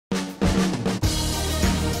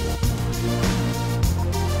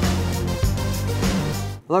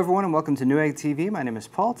Hello everyone and welcome to Newegg TV. My name is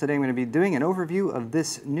Paul. Today I'm going to be doing an overview of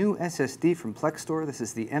this new SSD from Plextor. This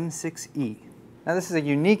is the M6e. Now this is a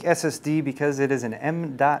unique SSD because it is an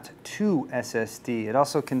M.2 SSD. It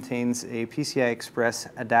also contains a PCI Express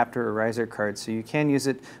adapter or riser card, so you can use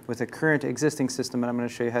it with a current existing system, and I'm going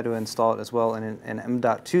to show you how to install it as well in an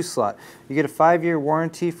M.2 slot. You get a 5-year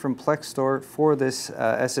warranty from Plextor for this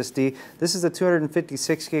SSD. This is the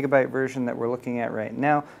 256 gigabyte version that we're looking at right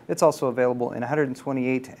now. It's also available in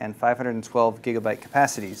 128 and 512 gigabyte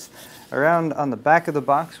capacities. Around on the back of the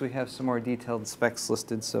box we have some more detailed specs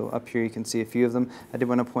listed, so up here you can see a few of them. I did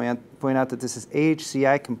want to point out that this is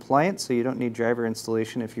AHCI compliant, so you don't need driver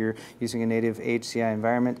installation if you're using a native AHCI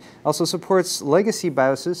environment. Also supports legacy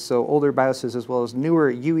BIOSes, so older BIOSes as well as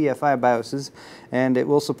newer UEFI BIOSes, and it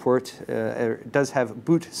will support, it does have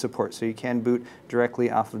boot support, so you can boot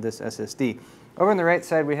directly off of this SSD. Over on the right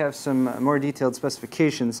side we have some more detailed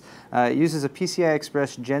specifications. It uses a PCI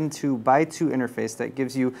Express Gen 2 x 2 interface that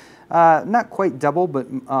gives you not quite double, but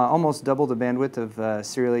almost double the bandwidth of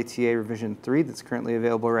Serial ATA revision 3 that's currently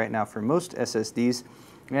available right now for most SSDs.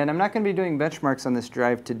 And I'm not going to be doing benchmarks on this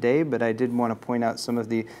drive today, but I did want to point out some of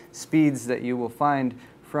the speeds that you will find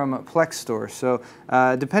from Plextor. So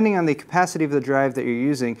depending on the capacity of the drive that you're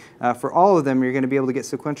using, for all of them you're going to be able to get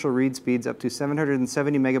sequential read speeds up to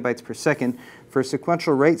 770 megabytes per second. For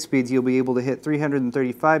sequential write speeds you'll be able to hit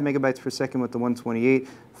 335 megabytes per second with the 128,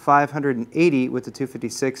 580 with the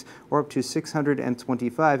 256, or up to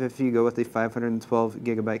 625 if you go with the 512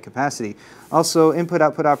 gigabyte capacity. Also,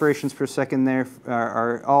 input-output operations per second there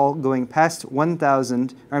are all going past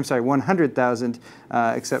 100,000,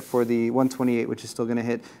 except for the 128, which is still going to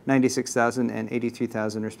hit 96,000 and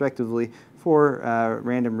 83,000 respectively for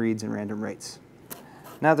random reads and random writes.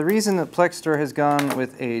 Now the reason that Plextor has gone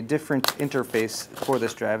with a different interface for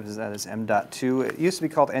this drive is that it's M.2. It used to be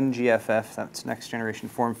called NGFF, that's next generation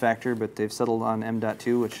form factor, but they've settled on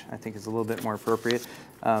M.2, which I think is a little bit more appropriate.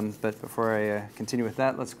 But before I continue with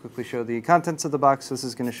that, let's quickly show the contents of the box. This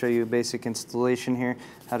is going to show you a basic installation here,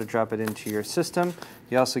 how to drop it into your system.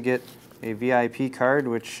 You also get a VIP card,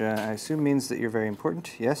 which I assume means that you're very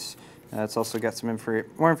important, yes. It's also got some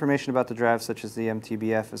more information about the drive, such as the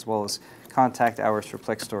MTBF, as well as contact hours for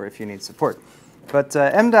Plextor if you need support. But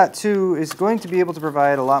M.2 is going to be able to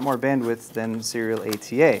provide a lot more bandwidth than Serial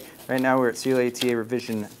ATA. Right now we're at Serial ATA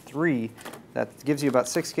revision 3. That gives you about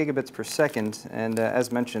 6 gigabits per second, and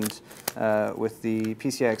as mentioned, with the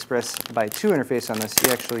PCI Express x 2 interface on this,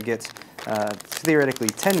 you actually get theoretically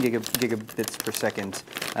 10 gigabits per second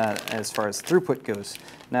as far as throughput goes.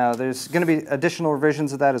 Now there's going to be additional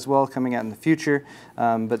revisions of that as well coming out in the future,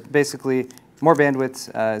 but basically more bandwidth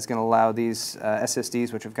is going to allow these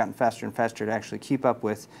SSDs, which have gotten faster and faster, to actually keep up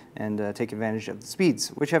with and take advantage of the speeds,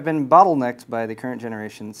 which have been bottlenecked by the current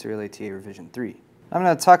generation Serial ATA revision 3. I'm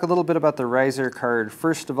going to talk a little bit about the riser card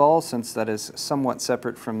first of all, since that is somewhat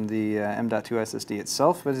separate from the M.2 SSD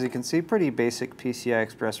itself, but as you can see, pretty basic PCI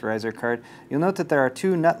Express riser card. You'll note that there are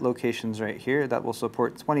two nut locations right here that will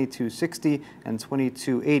support 2260 and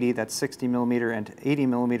 2280, that's 60 millimeter and 80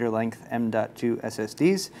 millimeter length M.2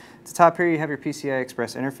 SSDs. At the top here you have your PCI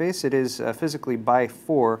Express interface. It is physically x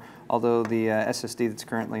 4, although the SSD that's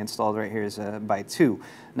currently installed right here is x 2.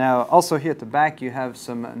 Now also here at the back you have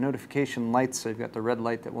some notification lights, so you've got the red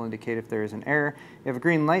light that will indicate if there is an error. You have a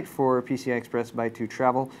green light for PCI Express x 2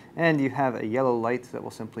 travel, and you have a yellow light that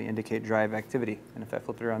will simply indicate drive activity. And if I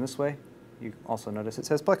flip it around this way, you also notice it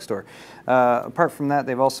says Plextor. Apart from that,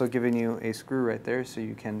 they've also given you a screw right there, so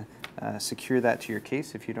you can secure that to your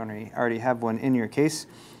case if you don't already have one in your case.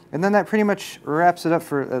 And then that pretty much wraps it up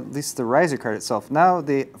for at least the riser card itself. Now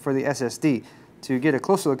for the SSD, to get a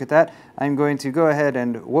closer look at that, I'm going to go ahead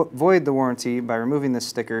and void the warranty by removing this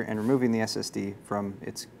sticker and removing the SSD from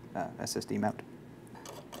its SSD mount.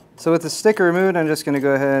 So with the sticker removed, I'm just going to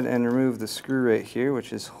go ahead and remove the screw right here,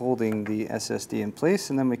 which is holding the SSD in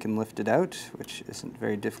place, and then we can lift it out, which isn't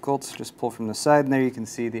very difficult. Just pull from the side, and there you can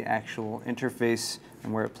see the actual interface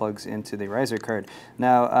and where it plugs into the riser card.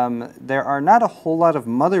 Now, there are not a whole lot of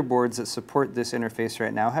motherboards that support this interface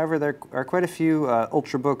right now. However, there are quite a few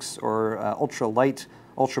ultrabooks or ultra-light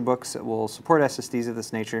ultrabooks that will support SSDs of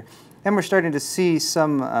this nature. And we're starting to see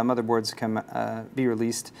some motherboards be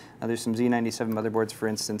released. There's some Z97 motherboards, for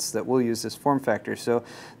instance, that will use this form factor. So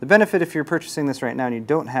the benefit if you're purchasing this right now and you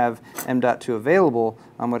don't have M.2 available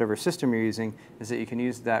on whatever system you're using is that you can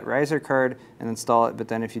use that riser card and install it, but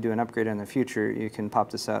then if you do an upgrade in the future, you can pop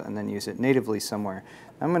this out and then use it natively somewhere.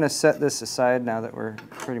 I'm going to set this aside now that we're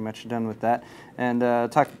pretty much done with that and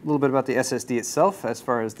talk a little bit about the SSD itself as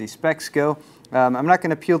far as the specs go. I'm not going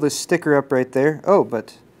to peel this sticker up right there. Oh,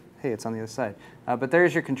 but hey, it's on the other side. But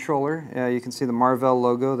there's your controller. You can see the Marvell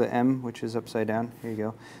logo, the M, which is upside down. Here you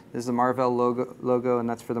go. This is the Marvell logo, and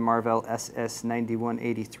that's for the Marvell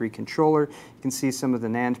SS9183 controller. You can see some of the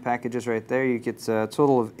NAND packages right there. You get a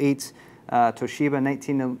total of 8 Toshiba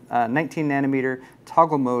 19 nanometer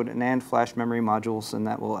toggle mode NAND flash memory modules, and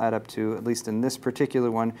that will add up to, at least in this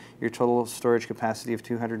particular one, your total storage capacity of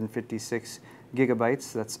 256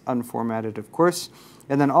 gigabytes. That's unformatted, of course.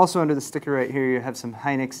 And then also under the sticker right here, you have some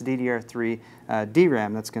Hynix DDR3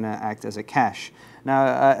 DRAM that's going to act as a cache. Now,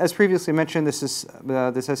 as previously mentioned, this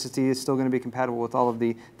SSD is still going to be compatible with all of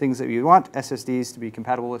the things that you want SSDs to be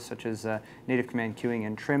compatible with, such as native command queuing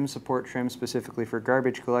and trim support, trim specifically for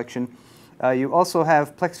garbage collection. You also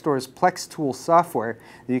have Plextor's Plex Tool software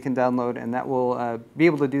that you can download, and that will be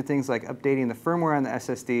able to do things like updating the firmware on the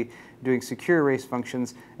SSD, doing secure erase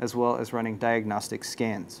functions, as well as running diagnostic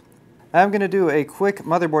scans. I'm going to do a quick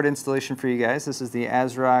motherboard installation for you guys. This is the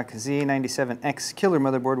ASRock Z97X killer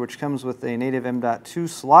motherboard, which comes with a native M.2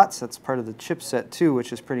 slots. That's part of the chipset too,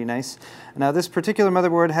 which is pretty nice. Now this particular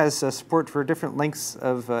motherboard has support for different lengths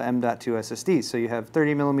of M.2 SSDs. So you have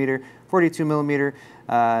 30mm, 42mm,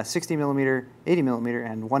 60mm,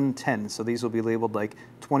 80mm, and 110. So these will be labeled like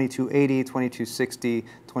 2280, 2260,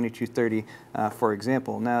 2230, for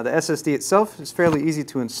example. Now the SSD itself is fairly easy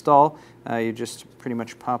to install. You just pretty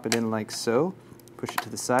much pop it in like so, push it to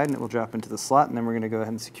the side, and it will drop into the slot, and then we're going to go ahead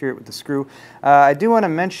and secure it with the screw. I do want to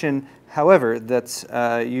mention, however,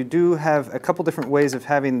 that you do have a couple different ways of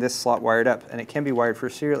having this slot wired up, and it can be wired for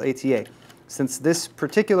serial ATA. Since this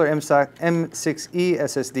particular M6e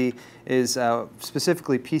SSD is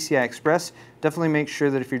specifically PCI Express, definitely make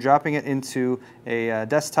sure that if you're dropping it into a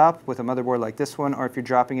desktop with a motherboard like this one, or if you're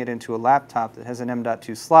dropping it into a laptop that has an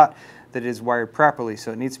M.2 slot, that it is wired properly.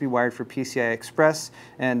 So it needs to be wired for PCI Express,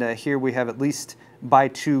 and here we have at least by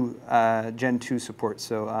 2 Gen 2 support.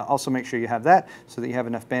 So also make sure you have that so that you have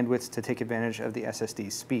enough bandwidth to take advantage of the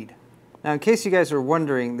SSD speed. Now, in case you guys are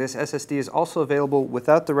wondering, this SSD is also available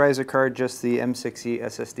without the riser card, just the M6e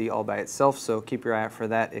SSD all by itself, so keep your eye out for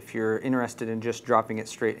that if you're interested in just dropping it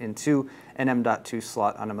straight into an M.2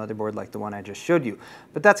 slot on a motherboard like the one I just showed you.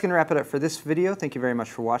 But that's going to wrap it up for this video. Thank you very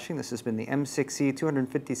much for watching. This has been the M6e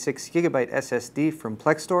 256GB SSD from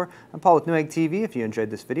Plextor. I'm Paul with Newegg TV. If you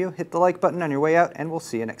enjoyed this video, hit the like button on your way out, and we'll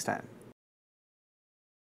see you next time.